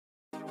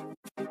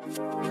This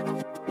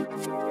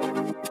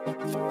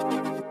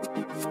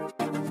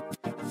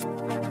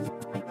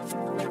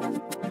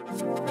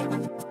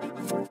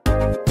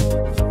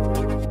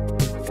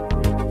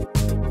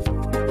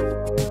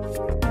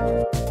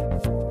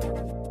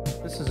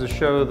is to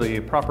show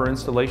the proper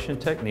installation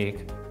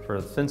technique for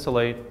a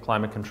Thinsulate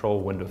climate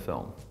control window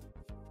film.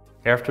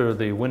 After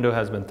the window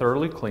has been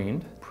thoroughly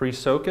cleaned,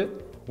 pre-soak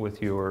it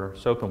with your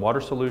soap and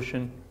water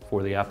solution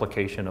for the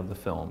application of the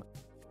film.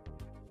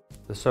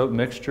 The soap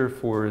mixture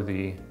for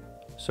the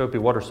soapy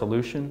water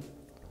solution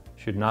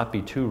should not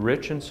be too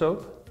rich in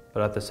soap,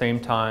 but at the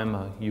same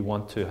time you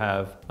want to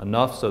have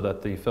enough so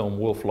that the film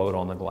will float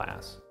on the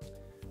glass.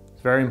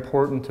 It's very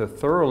important to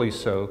thoroughly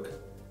soak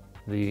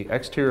the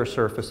exterior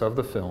surface of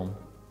the film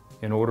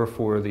in order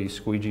for the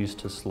squeegees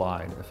to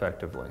slide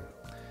effectively.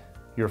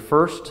 Your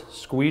first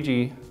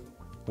squeegee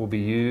will be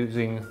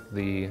using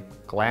the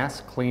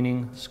glass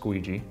cleaning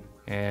squeegee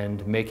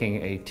and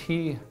making a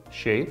T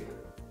shape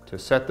to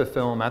set the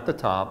film at the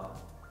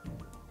top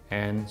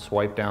and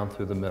swipe down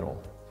through the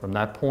middle. From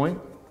that point,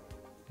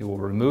 you will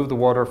remove the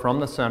water from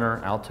the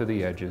center out to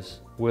the edges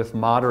with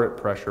moderate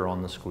pressure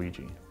on the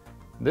squeegee.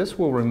 This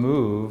will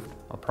remove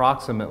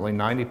approximately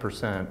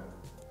 90%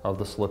 of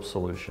the slip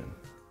solution.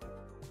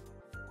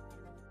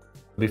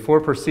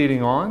 Before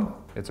proceeding on,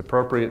 it's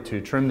appropriate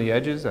to trim the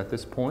edges at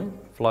this point,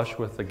 flush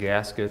with the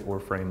gasket or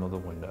frame of the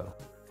window.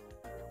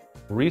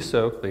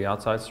 Re-soak the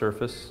outside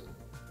surface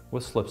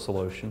with slip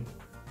solution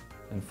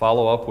and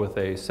follow up with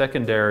a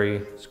secondary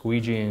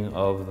squeegeeing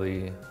of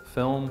the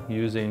film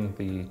using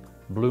the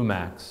Blue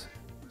Max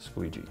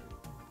squeegee.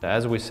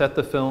 As we set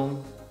the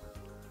film,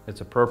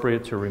 it's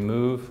appropriate to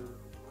remove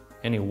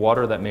any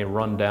water that may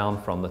run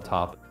down from the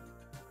top.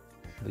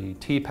 The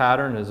T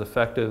pattern is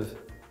effective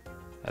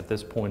at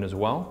this point as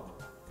well,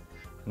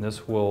 and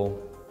this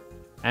will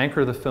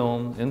anchor the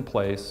film in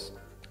place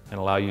and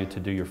allow you to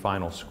do your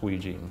final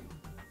squeegeeing.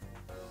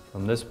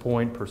 From this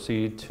point,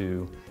 proceed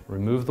to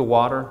remove the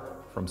water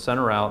from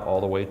center out all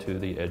the way to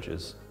the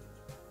edges.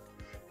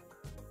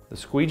 The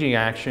squeegee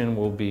action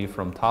will be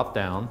from top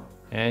down,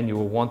 and you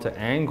will want to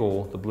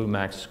angle the Blue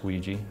Max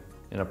squeegee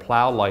in a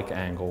plow-like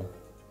angle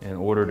in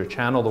order to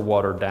channel the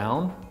water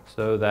down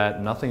so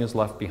that nothing is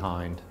left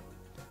behind.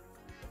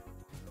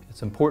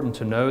 It's important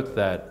to note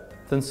that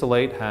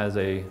Thinsulate has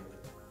a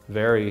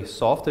very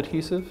soft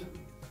adhesive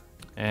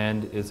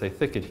and is a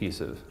thick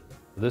adhesive.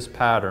 This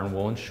pattern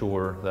will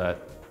ensure that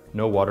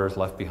no water is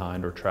left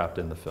behind or trapped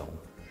in the film.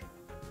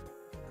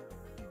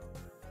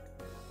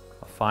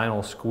 A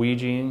final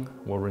squeegeeing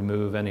will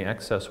remove any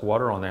excess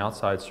water on the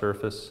outside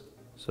surface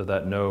so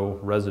that no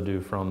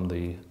residue from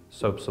the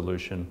soap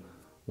solution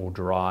will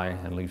dry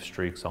and leave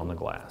streaks on the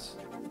glass.